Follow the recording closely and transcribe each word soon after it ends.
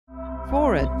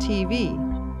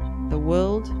FORA.tv. The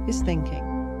world is thinking.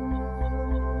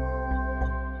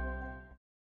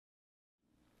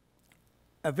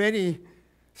 A very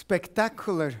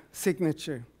spectacular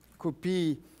signature could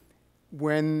be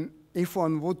if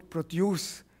one would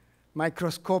produce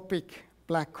microscopic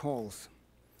black holes.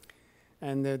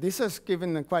 And this has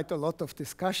given quite a lot of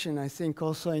discussion, I think,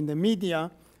 also in the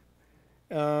media.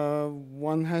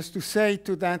 One has to say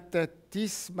to that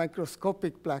these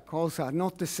microscopic black holes are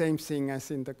not the same thing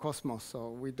as in the cosmos,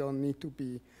 so we don't need to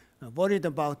be worried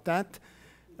about that.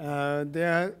 They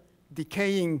are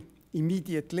decaying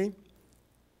immediately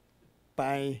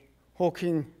by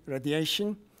Hawking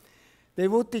radiation. They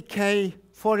would decay,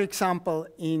 for example,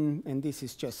 and this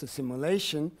is just a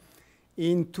simulation,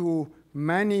 into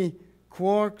many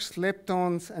quarks,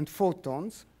 leptons, and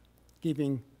photons,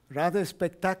 giving rather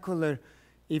spectacular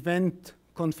event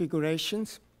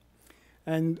configurations.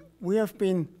 And we have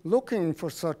been looking for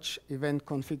such event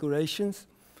configurations.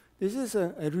 This is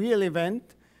a real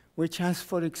event, which has,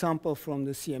 for example, from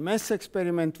the CMS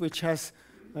experiment, which has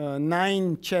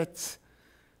 9 jets.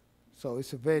 So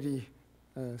it's a very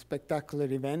spectacular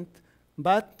event.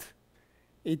 But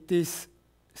it is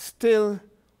still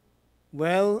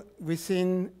well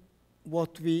within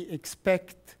what we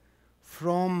expect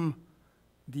from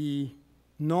the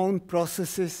known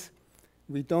processes.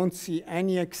 We don't see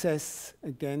any excess,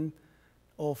 again,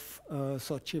 of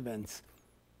such events.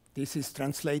 This is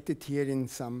translated here in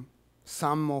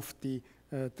some of the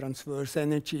transverse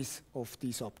energies of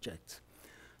these objects.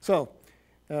 So,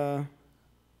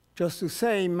 just to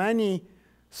say, many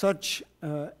such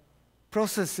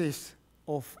processes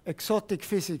of exotic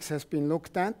physics has been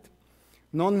looked at.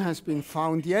 None has been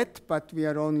found yet, but we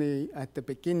are only at the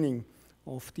beginning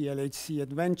of the LHC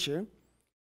adventure.